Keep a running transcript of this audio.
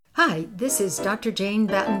Hi, this is Dr. Jane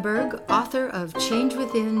Battenberg, author of Change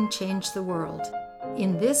Within, Change the World.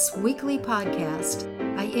 In this weekly podcast,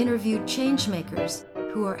 I interview changemakers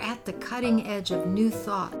who are at the cutting edge of new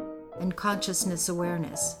thought and consciousness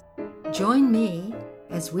awareness. Join me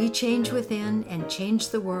as we change within and change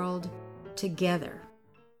the world together.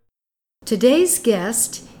 Today's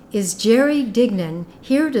guest is Jerry Dignan,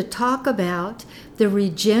 here to talk about the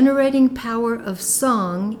regenerating power of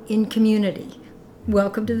song in community.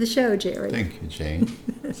 Welcome to the show, Jerry. Thank you, Jane.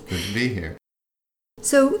 It's good to be here.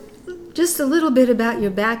 So, just a little bit about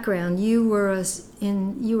your background. You were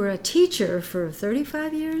a teacher for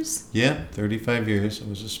 35 years? Yeah, 35 years. I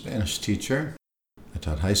was a Spanish teacher. I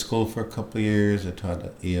taught high school for a couple of years. I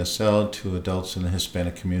taught ESL to adults in the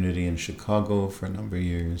Hispanic community in Chicago for a number of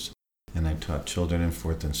years. And I taught children in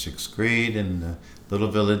 4th and 6th grade in the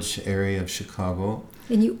Little Village area of Chicago.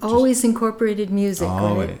 And you always incorporated music,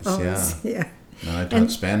 always, right? Always, yeah. And I taught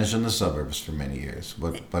Spanish in the suburbs for many years.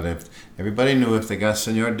 But if everybody knew if they got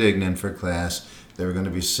Senor Dignan for class, they were going to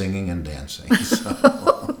be singing and dancing. So.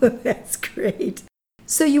 That's great.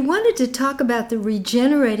 So you wanted to talk about the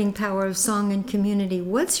regenerating power of song and community.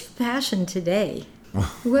 What's your passion today?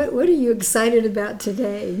 What are you excited about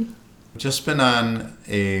today? I've just been on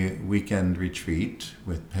a weekend retreat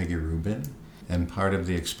with Peggy Rubin. And part of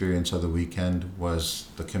the experience of the weekend was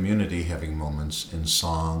the community having moments in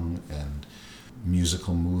song and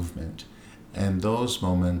musical movement. And those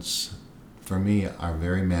moments, for me, are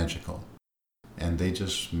very magical. And they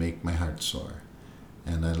just make my heart soar.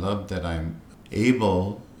 And I love that I'm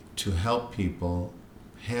able to help people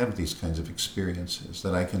have these kinds of experiences,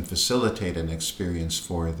 that I can facilitate an experience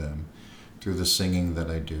for them through the singing that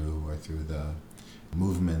I do or through the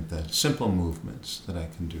simple movements that I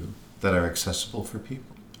can do that are accessible for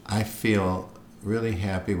people. I feel really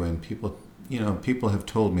happy when people have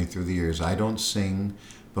told me through the years, I don't sing,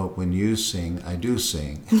 but when you sing, I do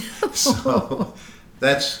sing. So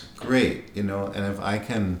that's great, and if I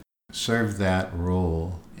can serve that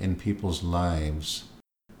role in people's lives,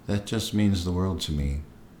 that just means the world to me.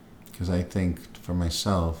 Because I think for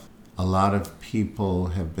myself, a lot of people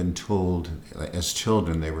have been told, as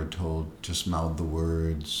children, they were told, just mouth the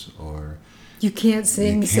words, or you can't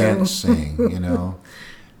sing, sing.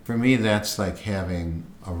 For me, that's like having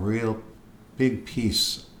a real big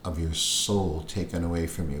piece of your soul taken away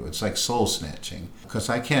from you. It's like soul snatching. Because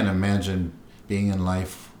I can't imagine being in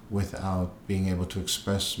life without being able to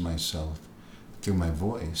express myself through my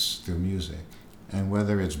voice, through music. And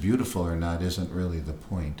whether it's beautiful or not isn't really the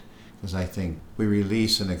point. Because I think we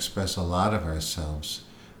release and express a lot of ourselves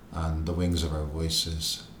on the wings of our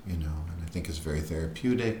voices, and I think it's very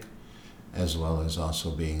therapeutic, as well as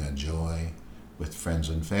also being a joy with friends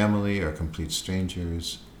and family or complete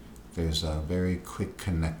strangers. There's a very quick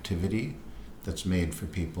connectivity that's made for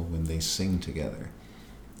people when they sing together.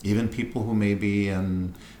 Even people who may be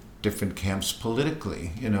in different camps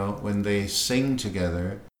politically, when they sing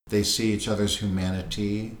together, they see each other's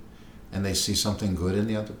humanity and they see something good in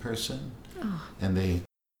the other person. Oh. And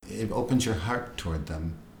it opens your heart toward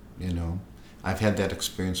them, I've had that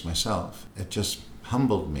experience myself. It just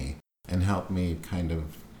humbled me and helped me kind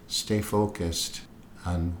of stay focused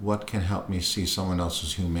on what can help me see someone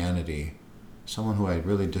else's humanity, someone who I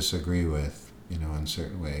really disagree with, in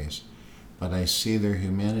certain ways. But I see their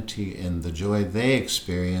humanity in the joy they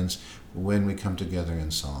experience when we come together in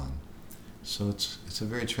song. So it's a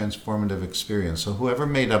very transformative experience. So whoever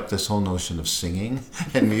made up this whole notion of singing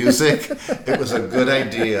and music, it was a good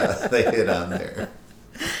idea they hit on there.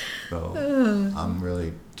 So I'm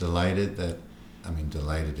really delighted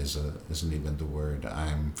delighted isn't even the word.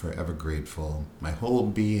 I'm forever grateful. My whole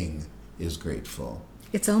being is grateful.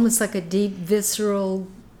 It's almost like a deep, visceral,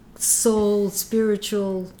 soul,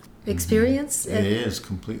 spiritual experience. Mm-hmm. It is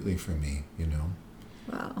completely for me,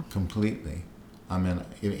 Wow. Completely.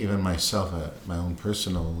 Even myself, my own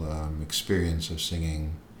personal experience of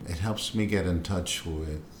singing, it helps me get in touch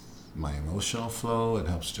with my emotional flow. It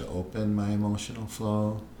helps to open my emotional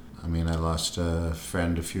flow. I lost a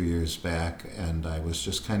friend a few years back, and I was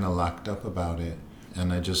just kind of locked up about it.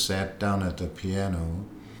 And I just sat down at the piano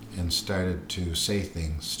and started to say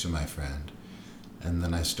things to my friend. And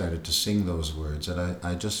then I started to sing those words. And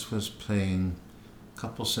I just was playing a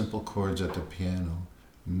couple simple chords at the piano.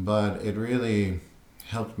 But it really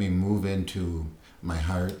helped me move into my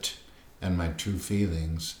heart and my true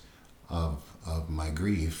feelings of my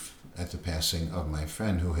grief at the passing of my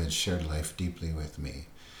friend who had shared life deeply with me.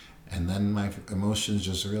 And then my emotions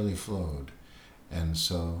just really flowed. And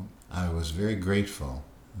so I was very grateful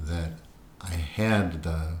that I had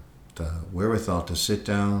the wherewithal to sit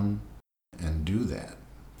down and do that.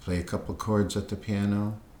 Play a couple chords at the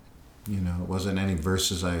piano It wasn't any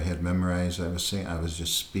verses I had memorized. I was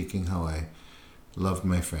just speaking how I loved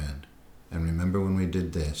my friend. And remember when we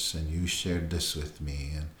did this, and you shared this with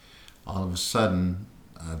me, and all of a sudden,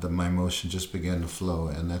 my emotion just began to flow,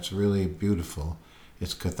 and that's really beautiful.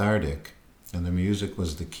 It's cathartic, and the music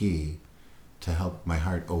was the key to help my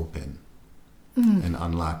heart open and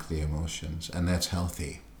unlock the emotions, and that's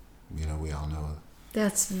healthy. We all know.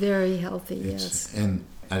 That's very healthy, yes. And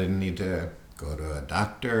I didn't need to go to a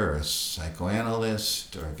doctor or a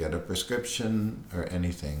psychoanalyst or get a prescription or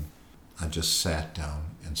anything. I just sat down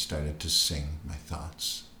and started to sing my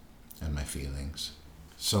thoughts and my feelings.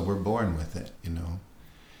 So we're born with it,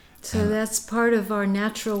 So that's part of our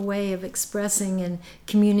natural way of expressing and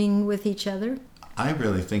communing with each other? I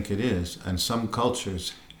really think it is. And some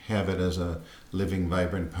cultures have it as a living,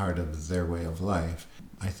 vibrant part of their way of life.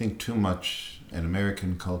 I think too much in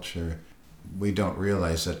American culture, we don't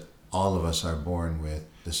realize that all of us are born with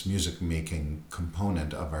this music-making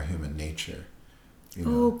component of our human nature.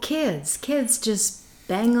 Oh, kids just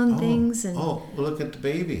bang on things. And Look at the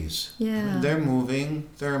babies. Yeah. They're moving.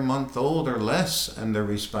 They're a month old or less, and they're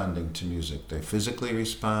responding to music. They physically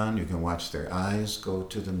respond. You can watch their eyes go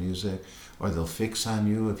to the music, or they'll fix on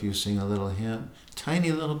you if you sing a little hymn.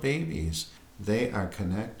 Tiny little babies. They are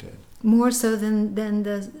connected. More so than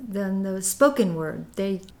the spoken word.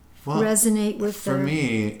 They resonate with For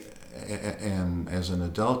me, as an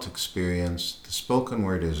adult experience, the spoken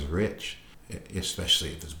word is rich. Especially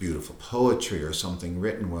if it's beautiful poetry or something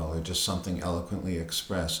written well or just something eloquently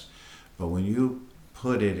expressed. But when you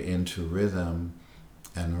put it into rhythm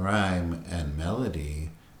and rhyme and melody,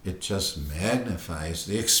 it just magnifies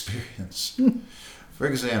the experience. For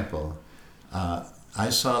example, I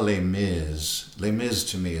saw Les Mis. Les Mis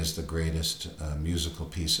to me is the greatest musical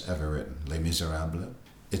piece ever written. Les Miserables.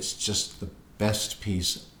 It's just the best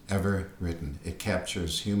piece ever written. It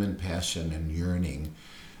captures human passion and yearning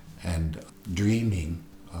and dreaming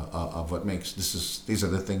of what makes these are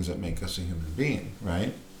the things that make us a human being,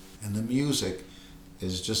 right? And the music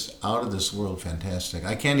is just out of this world fantastic.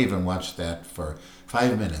 I can't even watch that for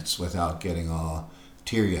 5 minutes without getting all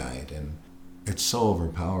teary-eyed, and it's so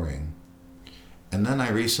overpowering. And then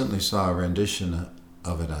I recently saw a rendition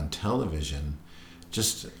of it on television.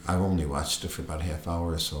 I only watched it for about a half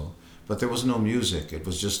hour or so, but there was no music. It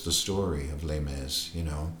was just the story of Les Mis,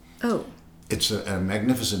 Oh. It's a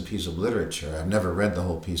magnificent piece of literature. I've never read the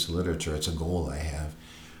whole piece of literature. It's a goal I have.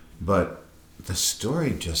 But the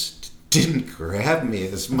story just didn't grab me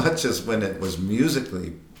as much as when it was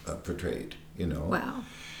musically portrayed, Wow.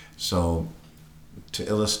 So to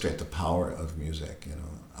illustrate the power of music,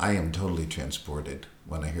 I am totally transported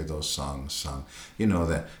when I hear those songs sung.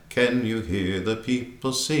 That, can you hear the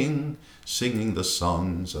people singing the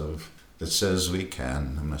songs that says we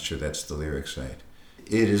can. I'm not sure that's the lyrics right.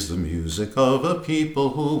 It is the music of a people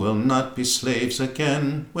who will not be slaves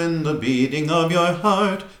again. When the beating of your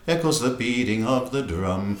heart echoes the beating of the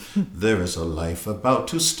drum, there is a life about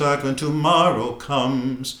to start when tomorrow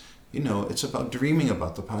comes. It's about dreaming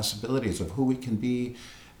about the possibilities of who we can be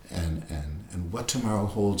and what tomorrow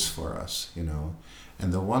holds for us,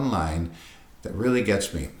 And the one line that really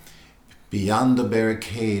gets me, beyond the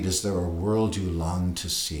barricade, is there a world you long to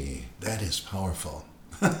see? That is powerful.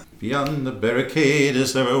 Beyond the barricade,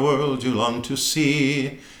 is there a world you long to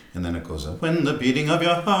see? And then it goes up, when the beating of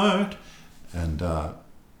your heart. And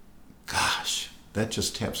gosh, that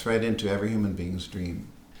just taps right into every human being's dream.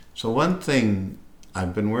 So one thing,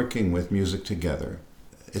 I've been working with Music Together.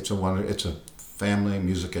 It's a family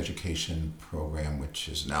music education program, which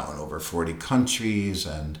is now in over 40 countries.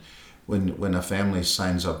 And when a family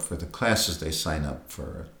signs up for the classes, they sign up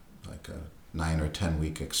for like a 9 or 10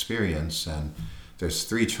 week experience. And there's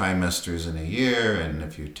 3 trimesters in a year, and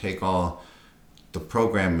if you take the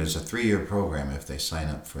program is a 3-year program if they sign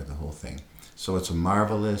up for the whole thing. So it's a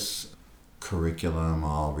marvelous curriculum,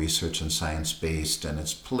 all research and science based, and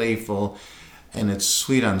it's playful, and it's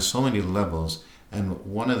sweet on so many levels. And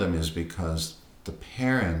one of them is because the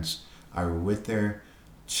parents are with their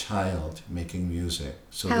child making music.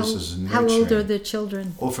 So this is nurturing. How old are the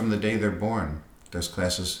children? From the day they're born. There's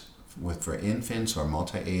classes for infants or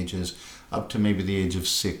multi-ages up to maybe the age of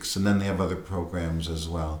 6, and then they have other programs as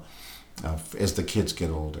well as the kids get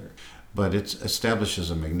older. But it establishes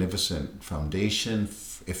a magnificent foundation.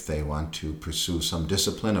 If they want to pursue some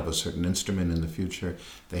discipline of a certain instrument in the future,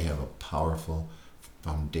 they have a powerful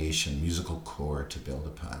foundation, musical core to build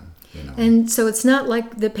upon. And so it's not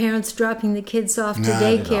like the parents dropping the kids off to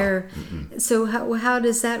daycare. So how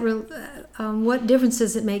does that? What difference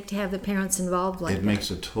does it make to have the parents involved like that? It makes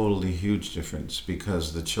a totally huge difference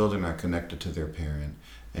because the children are connected to their parent.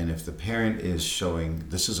 And if the parent is showing,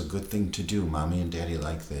 this is a good thing to do, mommy and daddy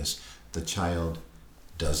like this, the child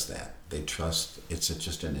does that. They trust, it's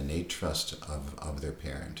just an innate trust of their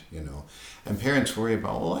parent, you know. And parents worry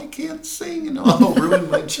about, I can't sing, you know, I'll ruin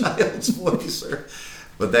my child's voice.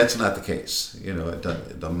 But that's not the case. You know,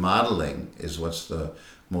 the modeling is what's the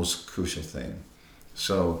most crucial thing.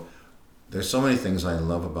 So there's so many things I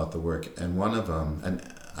love about the work, and one of them, and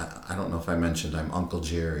I don't know if I mentioned I'm Uncle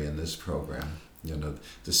Jerry in this program. You know,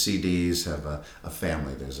 the CDs have a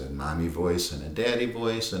family. There's a mommy voice and a daddy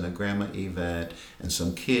voice and a Grandma Yvette and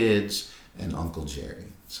some kids and Uncle Jerry.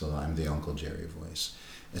 So I'm the Uncle Jerry voice.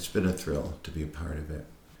 It's been a thrill to be a part of it.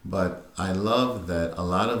 But I love that a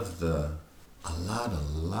lot of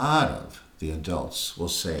the adults will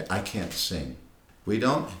say, I can't sing.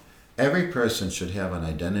 Every person should have an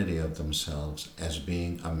identity of themselves as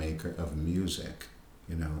being a maker of music,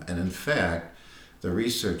 you know. And in fact, the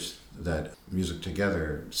research that Music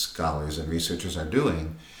Together scholars and researchers are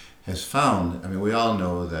doing has found, we all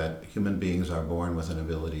know that human beings are born with an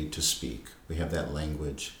ability to speak. We have that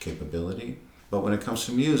language capability. But when it comes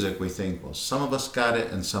to music, we think, well, some of us got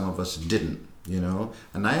it and some of us didn't, you know.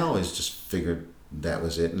 And I always just figured that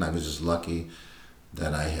was it, and I was just lucky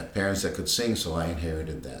that I had parents that could sing, so I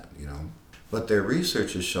inherited that, you know. But their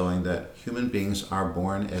research is showing that human beings are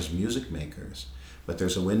born as music makers. But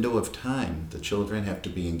there's a window of time the children have to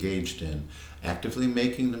be engaged in actively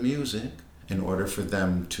making the music in order for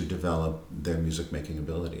them to develop their music making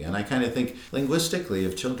ability. And I kind of think linguistically,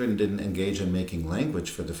 if children didn't engage in making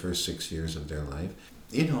language for the first 6 years of their life,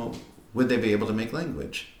 you know, would they be able to make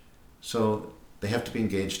language? So they have to be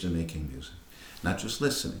engaged in making music, not just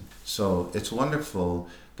listening. So it's wonderful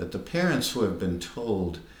that the parents who have been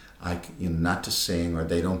told not to sing or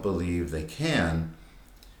they don't believe they can,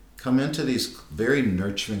 come into these very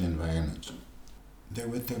nurturing environments. They're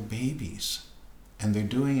with their babies, and they're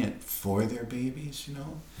doing it for their babies, you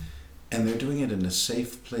know, and they're doing it in a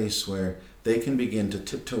safe place where they can begin to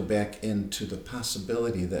tiptoe back into the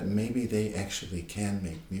possibility that maybe they actually can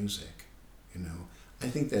make music, you know. I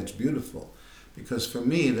think that's beautiful, because for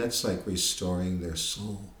me, that's like restoring their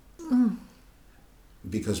soul.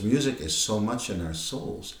 Because music is so much in our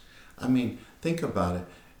souls. Think about it.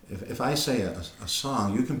 If I say a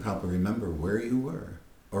song, you can probably remember where you were.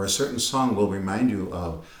 Or a certain song will remind you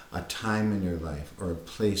of a time in your life or a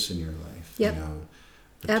place in your life. Yep. You know,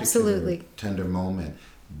 absolutely. Tender moment.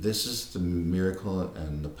 This is the miracle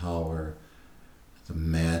and the power, the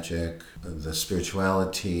magic, the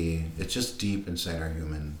spirituality. It's just deep inside our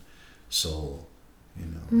human soul, you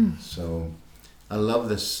know. So I love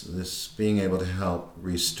this being able to help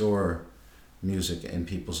restore music in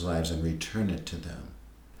people's lives and return it to them.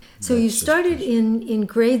 So you started in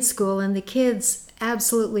grade school, and the kids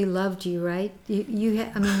absolutely loved you, right?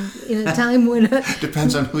 In a time when...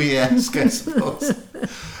 Depends on who you ask, I suppose.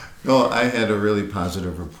 No, I had a really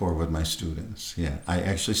positive rapport with my students. Yeah, I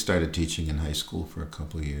actually started teaching in high school for a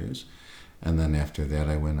couple of years, and then after that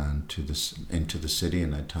I went on into the city,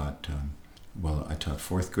 and I taught. I taught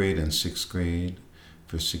 4th grade and 6th grade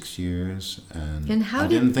for 6 years, and I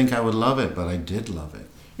didn't think I would love it, but I did love it.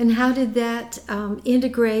 And how did that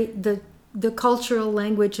integrate the cultural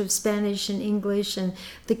language of Spanish and English and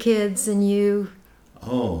the kids and you?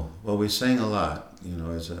 Oh, well, we sang a lot. You know,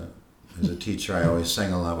 as a teacher, I always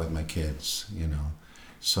sang a lot with my kids, you know.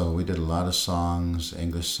 So we did a lot of songs,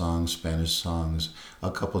 English songs, Spanish songs. A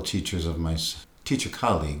couple teacher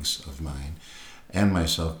colleagues of mine and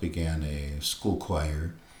myself began a school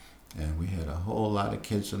choir. And we had a whole lot of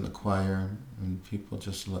kids in the choir, and people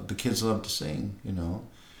the kids loved to sing, you know.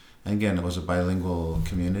 And again, it was a bilingual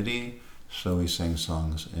community, so we sang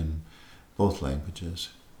songs in both languages.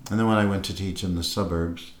 And then when I went to teach in the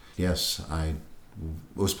suburbs, yes, I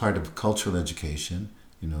was part of cultural education.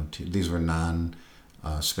 You know, these were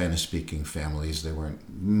non-Spanish-speaking families. They weren't,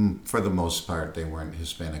 for the most part, they weren't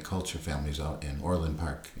Hispanic culture families out in Orland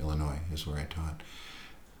Park, Illinois, is where I taught.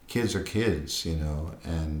 Kids are kids, you know,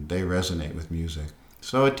 and they resonate with music.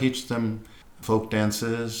 So I teach them folk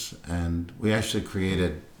dances, and we actually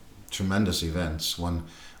created tremendous events. One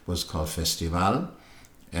was called Festival,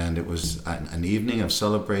 and it was an evening of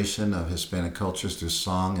celebration of Hispanic cultures through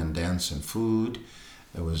song and dance and food.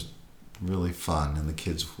 It was really fun, and the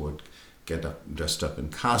kids would get dressed up in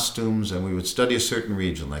costumes, and we would study a certain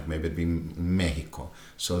region, like maybe it'd be Mexico.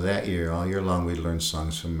 So that year, all year long, we'd learn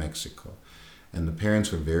songs from Mexico. And the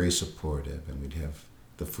parents were very supportive, and we'd have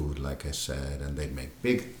the food, like I said, and they'd make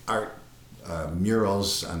big art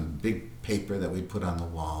murals on big paper that we'd put on the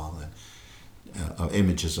wall, and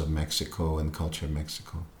images of Mexico and culture of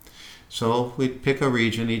Mexico. So we'd pick a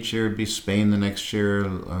region each year. It'd be Spain the next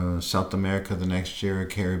year, South America the next year,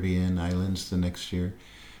 Caribbean islands the next year.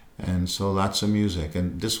 And so lots of music.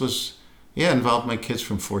 And this was, involved my kids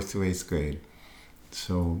from 4th through 8th grade.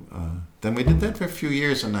 So then we did that for a few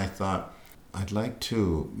years, and I thought, I'd like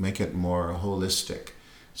to make it more holistic.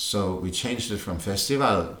 So we changed it from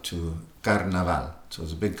festival to carnaval. So it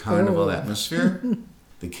was a big carnival atmosphere.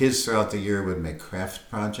 The kids throughout the year would make craft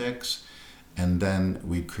projects, and then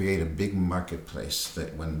we'd create a big marketplace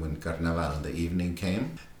that when carnaval, the evening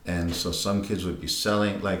came. And so some kids would be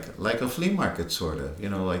selling like a flea market sort of,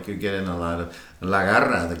 like you get in a lot of La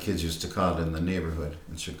Garra, the kids used to call it in the neighborhood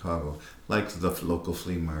in Chicago, like the local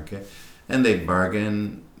flea market. And they'd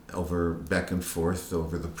bargain over back and forth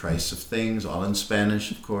over the price of things, all in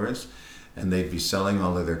Spanish, of course. And they'd be selling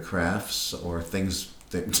all of their crafts or things,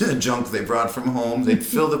 junk they brought from home. They'd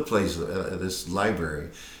fill the place, this library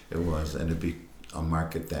it was, and it'd be a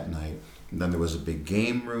market that night. And then there was a big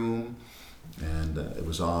game room. And it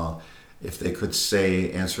was all, if they could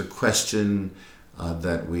answer a question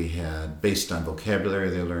that we had based on vocabulary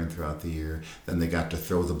they learned throughout the year, then they got to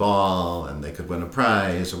throw the ball and they could win a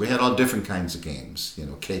prize. So we had all different kinds of games,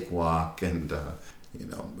 cakewalk, and,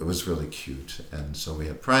 it was really cute. And so we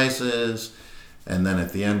had prizes, and then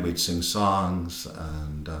at the end we'd sing songs,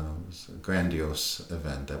 and it was a grandiose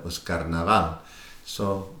event. That was Carnaval.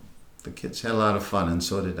 So the kids had a lot of fun, and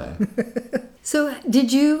so did I. So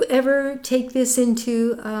did you ever take this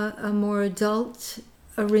into a more adult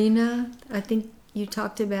arena? I think you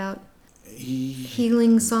talked about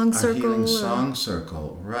Healing Song Circle. Healing Song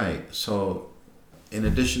Circle, right. So in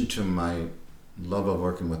addition to my love of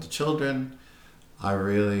working with the children, I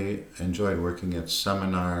really enjoyed working at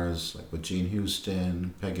seminars like with Jean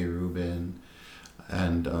Houston, Peggy Rubin,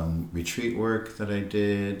 and retreat work that I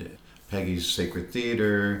did, Peggy's Sacred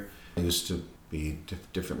Theater. I used to be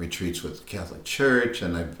different retreats with the Catholic Church,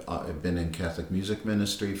 and I've been in Catholic music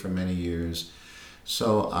ministry for many years.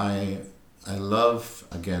 So I love,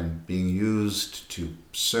 again, being used to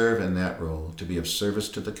serve in that role, to be of service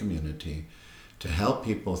to the community, to help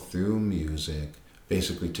people through music,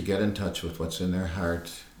 basically to get in touch with what's in their heart,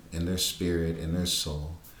 in their spirit, in their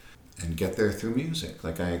soul, and get there through music.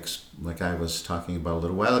 Like I was talking about a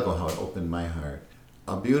little while ago, how it opened my heart.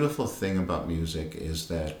 A beautiful thing about music is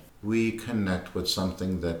that we connect with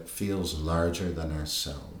something that feels larger than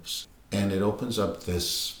ourselves. And it opens up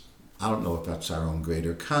this, I don't know if that's our own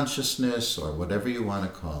greater consciousness or whatever you want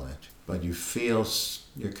to call it, but you feel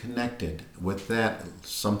you're connected with that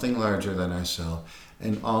something larger than ourselves,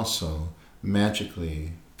 and also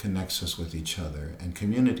magically connects us with each other, and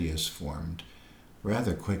community is formed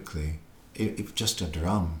rather quickly. If just a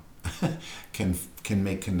drum can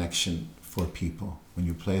make connection for people. When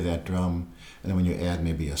you play that drum, and then when you add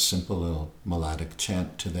maybe a simple little melodic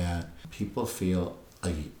chant to that, people feel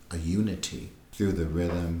a unity through the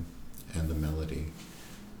rhythm and the melody.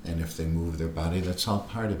 And if they move their body, that's all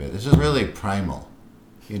part of it. This is really primal.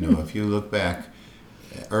 If you look back,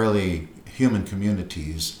 early human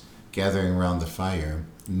communities gathering around the fire,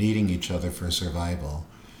 needing each other for survival,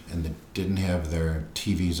 and they didn't have their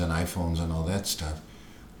TVs and iPhones and all that stuff.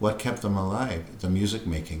 What kept them alive? The music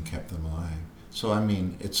making kept them alive. So,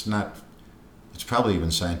 it's probably even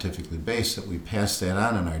scientifically based that we pass that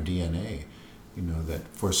on in our DNA. That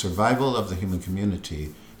for survival of the human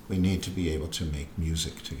community, we need to be able to make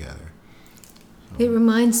music together. It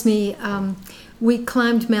reminds me, we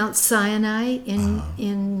climbed Mount Sinai in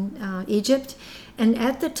Egypt, and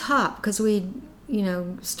at the top, because we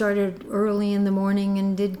started early in the morning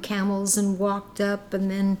and did camels and walked up, and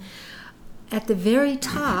then at the very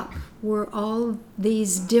top were all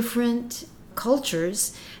these different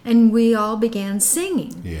cultures, and we all began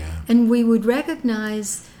singing. Yeah. And we would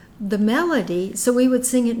recognize the melody, so we would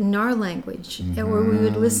sing it in our language, or we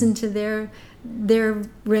would listen to their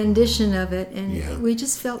rendition of it, and we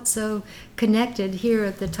just felt so connected here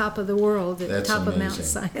at the top of the world, at the top of Mount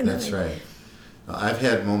Sinai. That's right. I've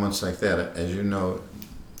had moments like that. As you know,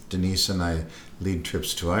 Denise and I lead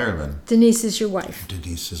trips to Ireland. Denise is your wife.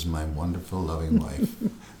 Denise is my wonderful, loving wife.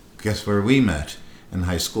 Guess where we met? In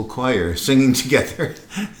high school choir, singing together.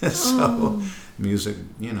 So music,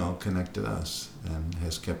 connected us and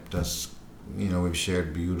has kept us, we've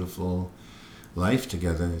shared beautiful life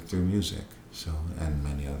together through music. So, and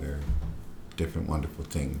many other different wonderful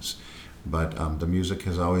things. But the music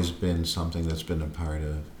has always been something that's been a part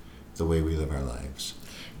of the way we live our lives.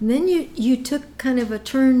 And then you took kind of a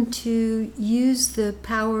turn to use the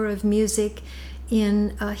power of music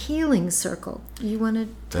in a healing circle. You want to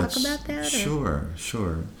talk about that?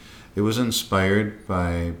 Sure. It was inspired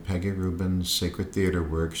by Peggy Rubin's Sacred Theater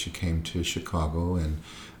work. She came to Chicago, and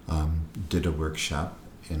did a workshop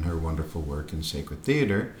in her wonderful work in Sacred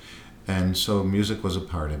Theater, and so music was a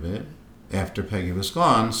part of it. After Peggy was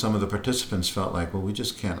gone, some of the participants felt like, well, we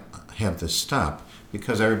just can't have this stop,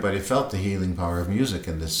 because everybody felt the healing power of music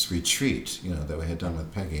in this retreat, that we had done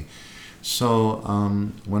with Peggy. So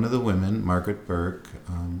one of the women, Margaret Burke,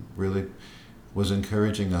 really was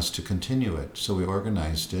encouraging us to continue it. So we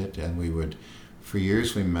organized it, and for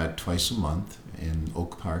years we met twice a month in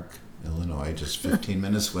Oak Park, Illinois, just 15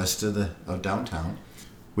 minutes west of downtown.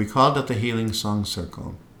 We called it the Healing Song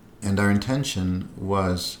Circle, and our intention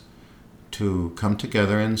was to come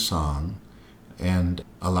together in song and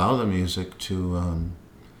allow the music to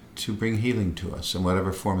bring healing to us in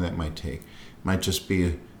whatever form that might take. It might just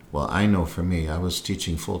be, well, I know for me, I was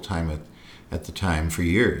teaching full-time at the time for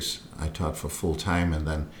years. I taught for full-time, and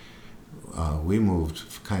then we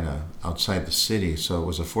moved kind of outside the city, so it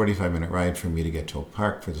was a 45-minute ride for me to get to Oak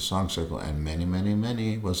Park for the Song Circle, and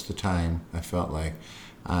many was the time I felt like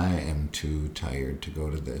I am too tired to go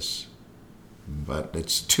to this. But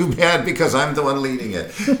it's too bad because I'm the one leading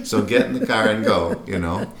it. So get in the car and go,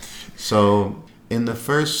 So in the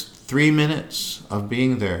first 3 minutes of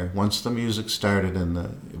being there, once the music started,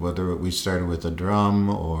 whether we started with a drum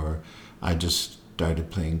or I just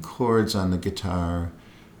started playing chords on the guitar,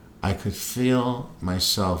 I could feel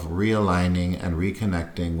myself realigning and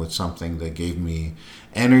reconnecting with something that gave me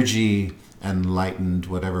energy and lightened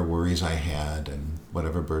whatever worries I had and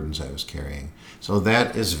whatever burdens I was carrying. So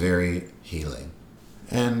that is very healing.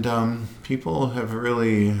 And people have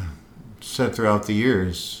really said throughout the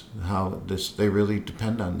years how they really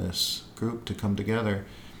depend on this group to come together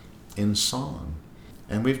in song.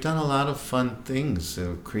 And we've done a lot of fun things,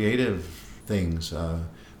 creative things.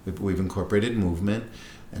 We've incorporated movement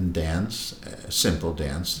and dance, simple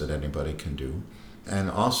dance that anybody can do. And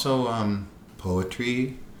also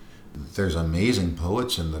poetry. There's amazing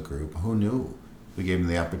poets in the group. Who knew? We gave them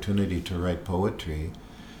the opportunity to write poetry,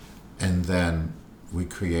 and then we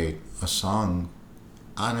create a song.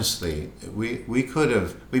 Honestly, we've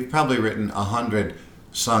probably written 100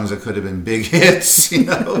 songs that could have been big hits,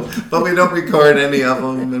 but we don't record any of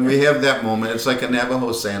them, and we have that moment. It's like a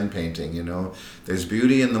Navajo sand painting, There's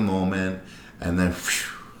beauty in the moment, and then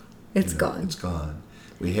it's gone. It's gone.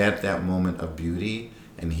 We had that moment of beauty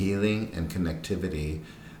and healing and connectivity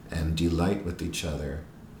and delight with each other,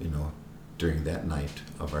 during that night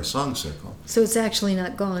of our song circle. So it's actually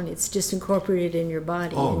not gone, it's just incorporated in your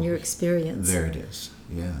body and your experience. There it is,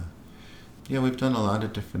 yeah. Yeah, we've done a lot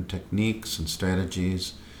of different techniques and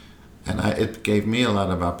strategies, and it gave me a lot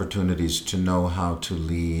of opportunities to know how to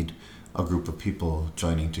lead a group of people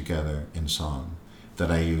joining together in song that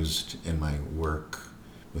I used in my work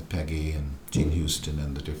with Peggy and Gene Houston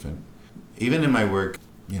and the different, even in my work,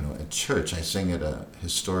 at church. I sing at a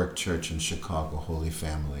historic church in Chicago, Holy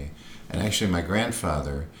Family. And actually my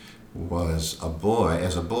grandfather was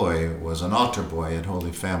was an altar boy at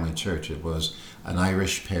Holy Family Church. It was an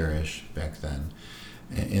Irish parish back then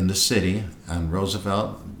in the city on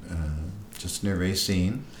Roosevelt, just near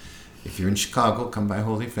Racine. If you're in Chicago, come by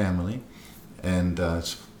Holy Family. And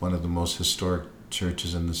it's one of the most historic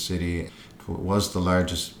churches in the city. It was the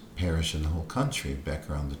largest parish in the whole country back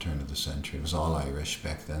around the turn of the century. It was all Irish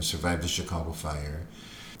back then, survived the Chicago fire.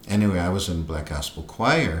 Anyway, I was in Black Gospel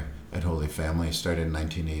Choir at Holy Family. I started in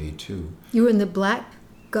 1982. You were in the Black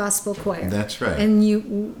Gospel Choir. That's right.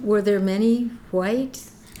 And were there many white?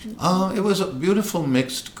 It was a beautiful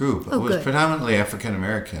mixed group. Oh, it was good. Predominantly African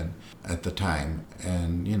American at the time.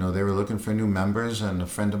 And, they were looking for new members, and a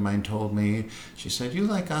friend of mine told me, she said, "You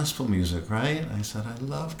like gospel music, right?" I said, "I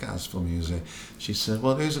love gospel music." She said,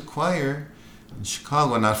 "Well, there's a choir in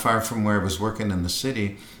Chicago, not far from where I was working in the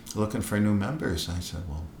city, looking for new members." I said,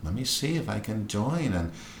 "Well, let me see if I can join."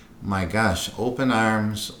 And my gosh, open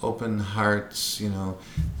arms, open hearts,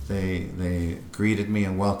 they greeted me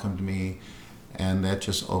and welcomed me. And that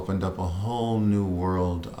just opened up a whole new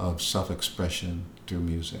world of self-expression through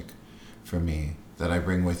music for me that I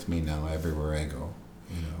bring with me now everywhere I go,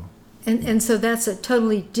 And so that's a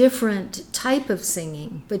totally different type of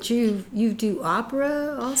singing. But you do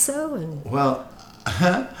opera also? Well,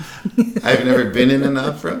 I've never been in an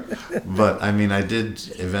opera, but I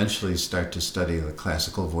did eventually start to study the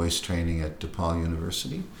classical voice training at DePaul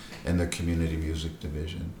University and their community music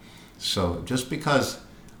division. So just because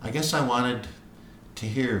I guess I wanted to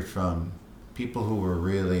hear from people who were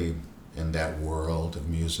really in that world of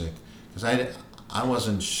music, because I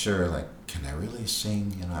wasn't sure, can I really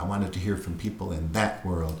sing? I wanted to hear from people in that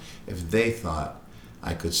world if they thought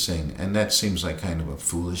I could sing. And that seems like kind of a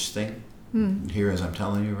foolish thing here as I'm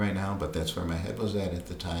telling you right now, but that's where my head was at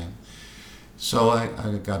the time. So I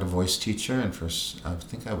got a voice teacher, and I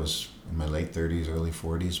think I was in my late 30s, early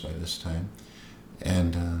 40s by this time,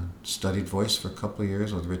 and studied voice for a couple of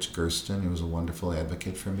years with Rich Gersten. He was a wonderful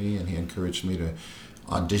advocate for me, and he encouraged me to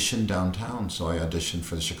audition downtown. So I auditioned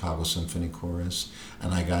for the Chicago Symphony Chorus,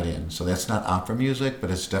 and I got in. So that's not opera music,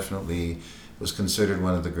 but it's definitely was considered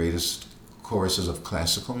one of the greatest choruses of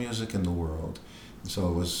classical music in the world. So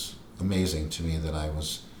it was amazing to me that I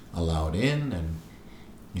was allowed in, and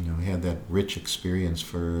had that rich experience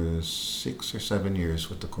for 6 or 7 years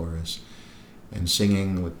with the chorus and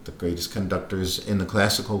singing with the greatest conductors in the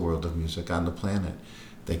classical world of music on the planet.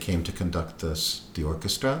 They came to conduct the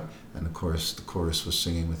orchestra, and of course the chorus was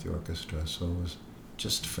singing with the orchestra. So it was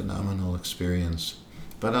just a phenomenal experience.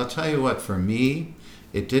 But I'll tell you what, for me,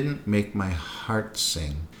 it didn't make my heart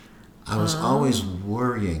sing. I was always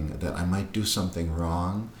worrying that I might do something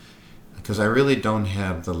wrong, because I really don't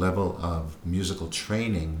have the level of musical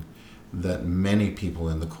training that many people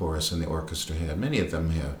in the chorus and the orchestra have. Many of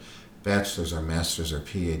them have bachelor's or master's or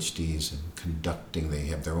PhDs in conducting. They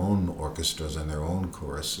have their own orchestras and their own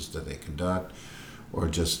choruses that they conduct, or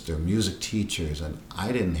just their music teachers, and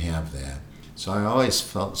I didn't have that. So I always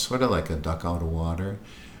felt sort of like a duck out of water.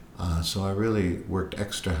 So I really worked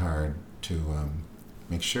extra hard to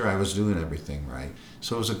make sure I was doing everything right.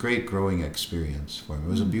 So it was a great growing experience for me.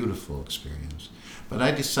 It was a beautiful experience. But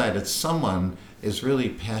I decided someone is really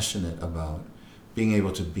passionate about being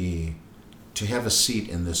able to have a seat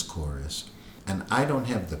in this chorus, and I don't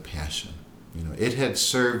have the passion. It had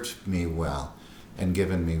served me well and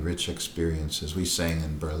given me rich experiences. We sang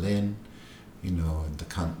in Berlin,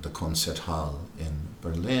 the Konzerthalle in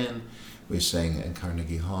Berlin. We sang in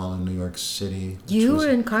Carnegie Hall in New York City. You were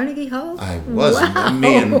in Carnegie Hall? I was. Wow.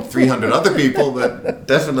 Me and 300 other people, but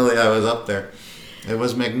definitely I was up there. It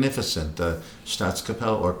was magnificent. The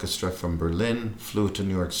Staatskapelle Orchestra from Berlin flew to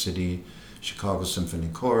New York City. Chicago Symphony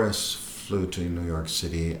Chorus flew to New York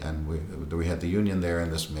City, and we had the Union there,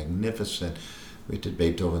 and this magnificent, we did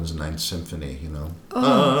Beethoven's Ninth Symphony,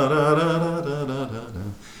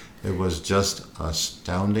 It was just an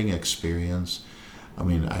astounding experience. I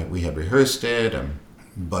mean, we had rehearsed it,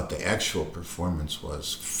 but the actual performance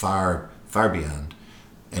was far, far beyond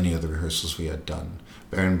any of the rehearsals we had done.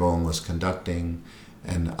 Barenboim was conducting,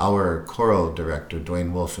 and our choral director,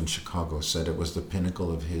 Dwayne Wolf in Chicago, said it was the pinnacle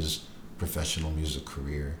of his professional music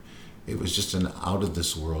career. It was just an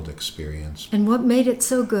out-of-this-world experience. And what made it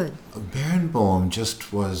so good? Barenboim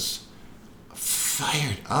just was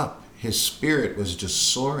fired up. His spirit was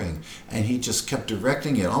just soaring, and he just kept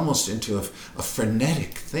directing it almost into a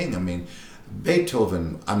frenetic thing. I mean,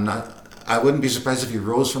 Beethoven, I wouldn't be surprised if he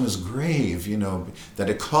rose from his grave, that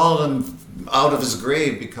it called him out of his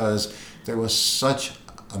grave, because there was such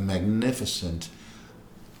a magnificent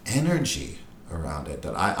energy around it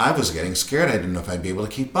that I was getting scared. I didn't know if I'd be able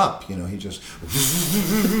to keep up. He just,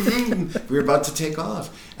 we were about to take off.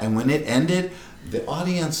 And when it ended, the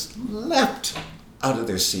audience leapt out of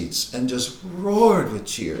their seats and just roared with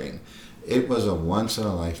cheering. It was a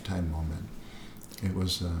once-in-a-lifetime moment. It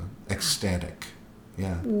was ecstatic.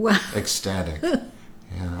 Yeah. Wow. Ecstatic. Yeah,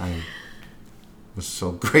 I was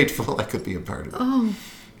so grateful I could be a part of it. Oh,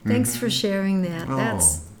 thanks for sharing that.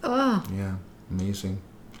 Yeah, amazing.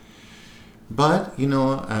 But,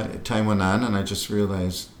 time went on, and I just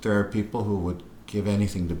realized there are people who would give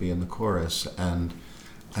anything to be in the chorus, and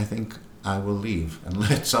I think I will leave and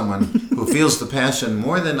let someone who feels the passion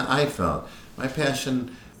more than I felt. My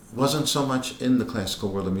passion wasn't so much in the classical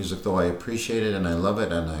world of music, though I appreciate it and I love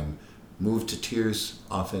it, and I'm moved to tears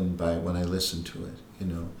often by when I listen to it,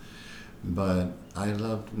 But I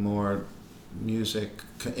loved more music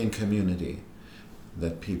in community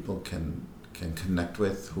that people can connect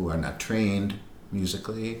with, who are not trained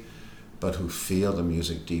musically, but who feel the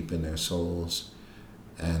music deep in their souls.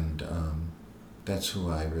 And that's who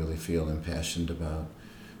I really feel impassioned about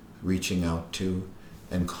reaching out to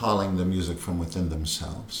and calling the music from within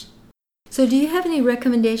themselves. So do you have any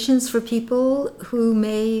recommendations for people who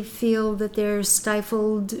may feel that they're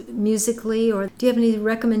stifled musically, or do you have any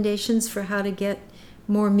recommendations for how to get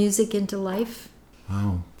more music into life?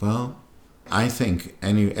 Oh, well, I think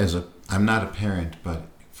I'm not a parent, but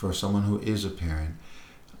for someone who is a parent,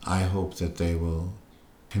 I hope that they will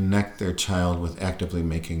connect their child with actively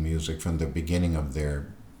making music from the beginning of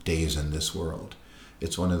their days in this world.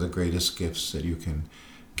 It's one of the greatest gifts that you can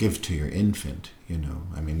give to your infant,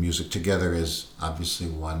 I mean, Music Together is obviously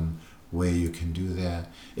one way you can do that.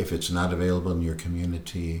 If it's not available in your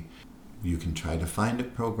community, you can try to find a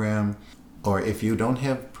program. Or if you don't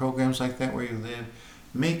have programs like that where you live,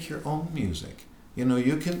 make your own music. You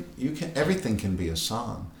can everything can be a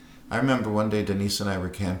song. I remember one day Denise and I were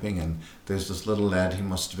camping, and there's this little lad, he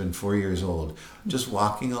must have been 4 years old, just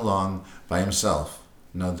walking along by himself.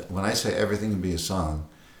 Now, when I say everything can be a song,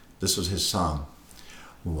 this was his song.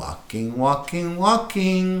 Walking, walking,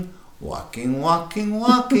 walking, walking, walking,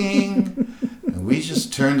 walking. And we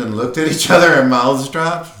just turned and looked at each other, our mouths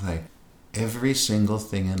dropped. Like, every single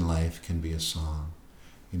thing in life can be a song,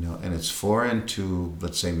 you know, and it's foreign to,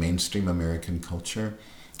 let's say, mainstream American culture,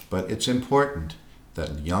 but it's important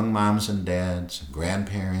that young moms and dads,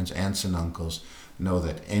 grandparents, aunts and uncles know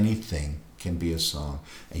that anything can be a song.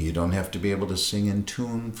 And you don't have to be able to sing in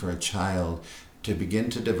tune for a child to begin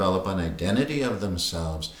to develop an identity of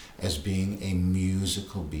themselves as being a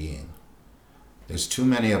musical being. There's too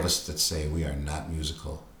many of us that say we are not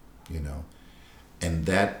musical, you know, and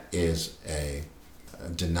that is a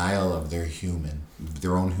denial of their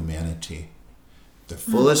own humanity. The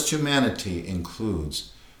fullest humanity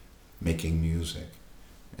includes making music,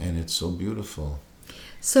 and it's so beautiful.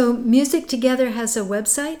 So Music Together has a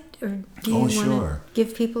website, or do you want sure. to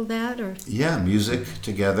give people that? Or Yeah,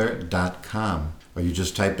 musictogether.com. Or you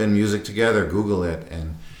just type in Music Together, Google it,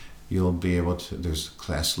 and you'll be able to, there's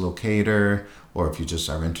class locator, or if you just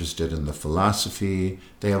are interested in the philosophy,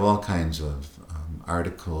 they have all kinds of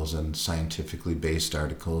articles and scientifically based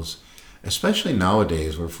articles. Especially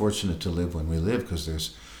nowadays, we're fortunate to live when we live because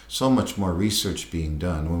there's so much more research being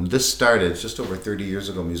done. When this started, just over 30 years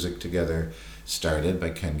ago, Music Together started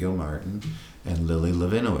by Ken Gilmartin and Lily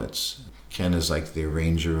Levinowitz. Ken is like the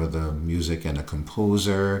arranger of the music and a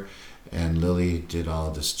composer, and Lily did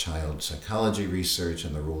all this child psychology research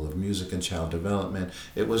and the role of music in child development.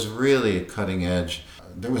 It was really a cutting edge.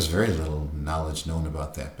 There was very little knowledge known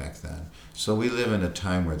about that back then. So we live in a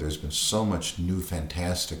time where there's been so much new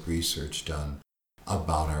fantastic research done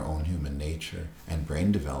about our own human nature and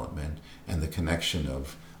brain development and the connection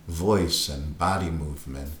of voice and body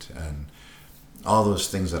movement and all those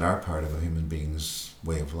things that are part of a human being's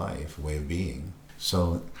way of life, way of being.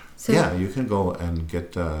 So yeah, you can go and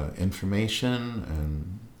get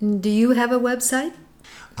information. And do you have a website?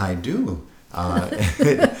 I do.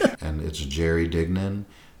 And it's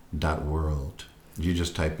jerrydignan.world. You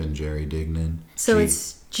just type in Jerry Dignan. So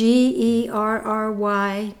it's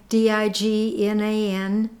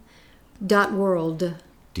GERRYDIGNAN.world.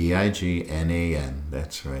 DIGNAN,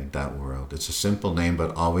 that's right, .world. It's a simple name,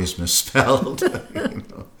 but always misspelled. You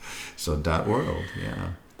know? So .world,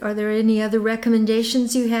 yeah. Are there any other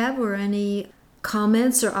recommendations you have, or any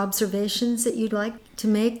comments or observations that you'd like to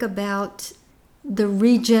make about the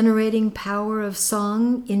regenerating power of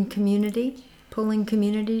song in community, pulling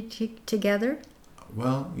community together?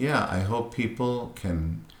 Well, yeah, I hope people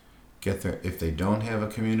can get there. If they don't have a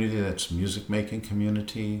community that's music-making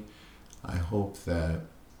community, I hope that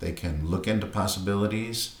they can look into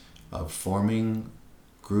possibilities of forming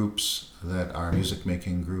groups that are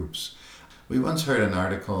music-making groups. We once heard an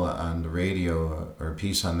article on the radio, or a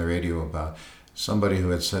piece on the radio, about somebody who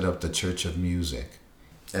had set up the Church of Music.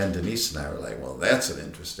 And Denise and I were like, well, that's an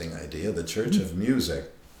interesting idea, the Church of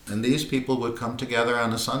Music. And these people would come together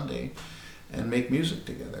on a Sunday and make music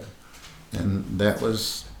together. And there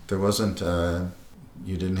wasn't,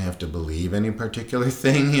 you didn't have to believe any particular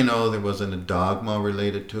thing, you know, there wasn't a dogma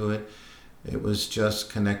related to it. It was just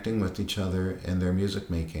connecting with each other and their music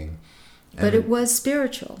making. But it was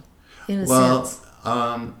spiritual, in a sense.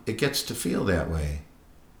 Well, it gets to feel that way.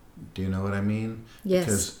 Do you know what I mean? Yes.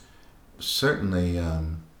 Because certainly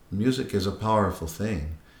music is a powerful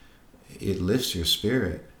thing. It lifts your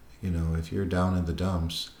spirit. You know, if you're down in the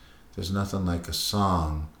dumps, there's nothing like a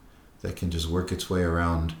song that can just work its way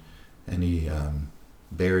around any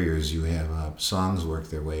barriers you have up. Songs work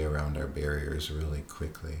their way around our barriers really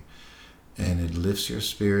quickly. And it lifts your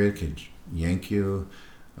spirit, can yank you,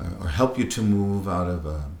 or help you to move out of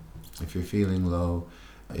if you're feeling low.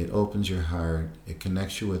 It opens your heart, it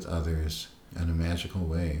connects you with others in a magical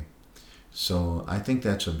way. So I think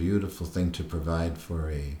that's a beautiful thing to provide for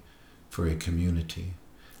a community.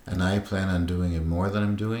 And I plan on doing it more than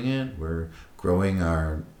I'm doing it. We're growing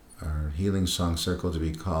our Healing Song Circle to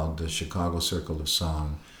be called the Chicago Circle of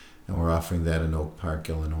Song. And we're offering that in Oak Park,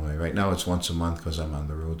 Illinois. Right now it's once a month because I'm on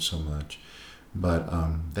the road so much. But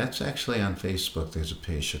that's actually on Facebook. There's a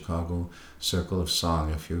page, Chicago Circle of Song.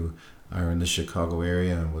 If you are in the Chicago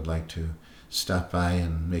area and would like to stop by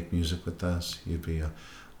and make music with us, you'd be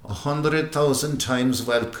 100,000 times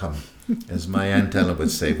welcome, as my Aunt Ella would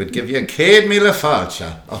say. We'd give you a céad míle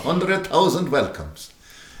fáilte, 100,000 welcomes.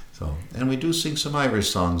 So, and we do sing some Irish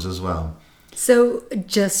songs as well. So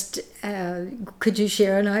just, could you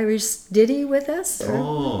share an Irish ditty with us? Or?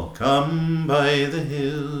 Oh, come by the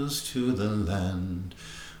hills to the land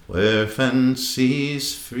where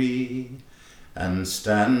fancy's free, and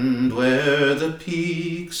stand where the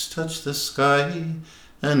peaks touch the sky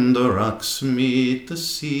and the rocks meet the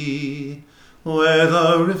sea, where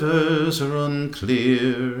the rivers run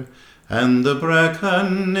clear and the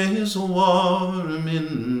bracken is warm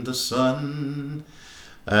in the sun,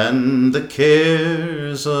 and the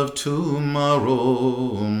cares of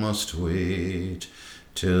tomorrow must wait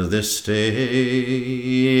till this day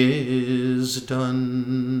is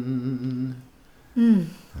done.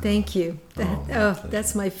 Thank you.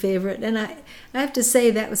 That's my favorite. And I have to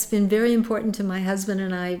say that's been very important to my husband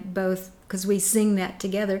and I both, because we sing that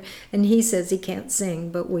together. And he says he can't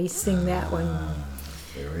sing, but we sing that one.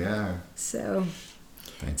 There we are. So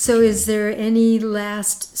Thank So you, is there any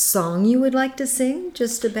last song you would like to sing,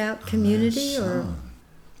 just about community? Or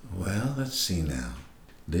Well, let's see now.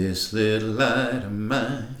 This little light of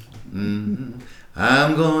mine,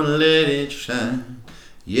 I'm gonna let it shine.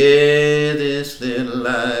 Yeah, this little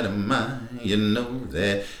light of mine, you know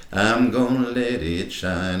that I'm gonna let it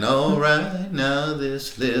shine. All right, now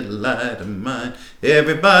this little light of mine.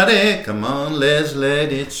 Everybody, come on, let's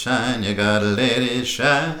let it shine. You gotta let it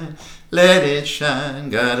shine. Let it shine,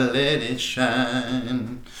 gotta let it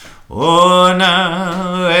shine. Oh,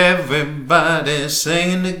 now everybody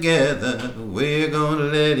singing together, we're gonna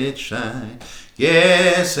let it shine.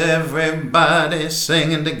 Yes, everybody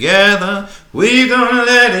singing together, we're gonna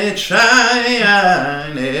let it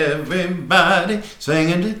shine. Everybody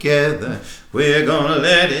singing together, we're gonna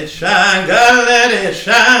let it shine. Gotta let it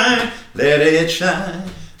shine, let it shine,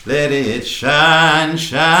 let it shine,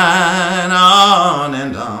 shine on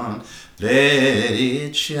and on. Let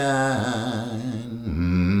it shine.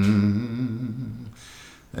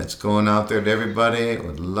 That's going out there to everybody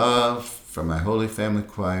with love from my Holy Family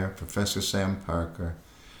Choir, Professor Sam Parker,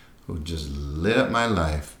 who just lit up my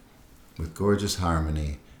life with gorgeous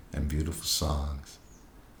harmony and beautiful songs.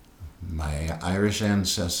 My Irish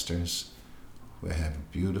ancestors, who have a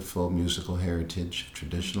beautiful musical heritage,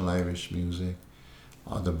 traditional Irish music.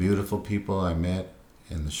 All the beautiful people I met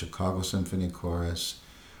in the Chicago Symphony Chorus,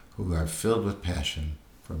 who are filled with passion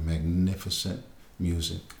for magnificent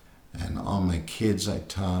music, and all my kids I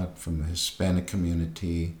taught from the Hispanic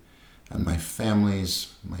community, and my families,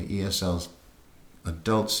 my ESL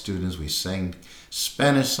adult students. We sang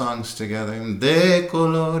Spanish songs together. De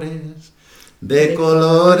colores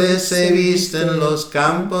se visten los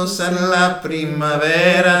campos en la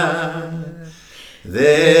primavera.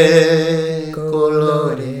 De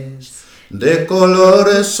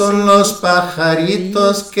colores son los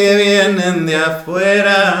pajaritos que vienen de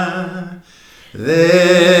afuera.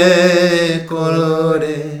 De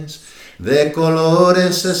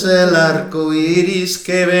colores es el arco iris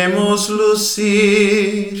que vemos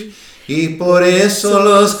lucir. Y por eso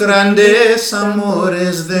los grandes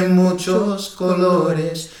amores de muchos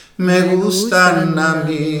colores me gustan a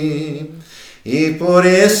mí. Y por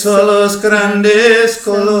eso los grandes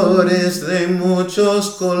colores de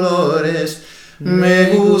muchos colores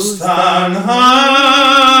me gustan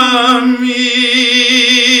a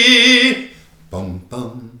mí. Pum,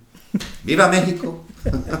 pum. ¡Viva México!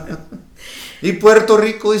 Y Puerto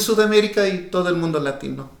Rico y Sudamérica y todo el mundo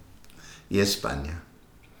latino. Y España.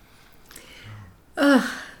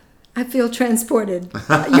 I feel transported.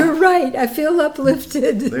 You're right. I feel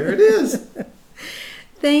uplifted. There it is.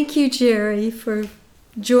 Thank you, Jerry, for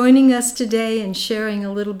joining us today and sharing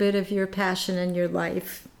a little bit of your passion and your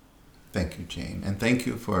life. Thank you, Jane. And thank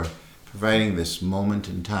you for providing this moment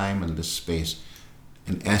in time and this space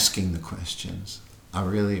and asking the questions. I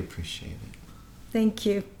really appreciate it. Thank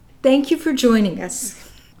you. Thank you for joining us.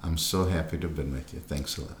 I'm so happy to have been with you.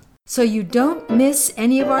 Thanks a lot. So you don't miss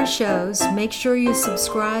any of our shows, make sure you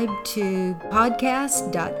subscribe to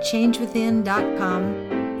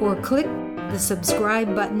podcast.changewithin.com or click the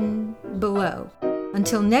subscribe button below.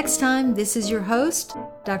 Until next time, this is your host,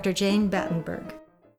 Dr. Jane Battenberg.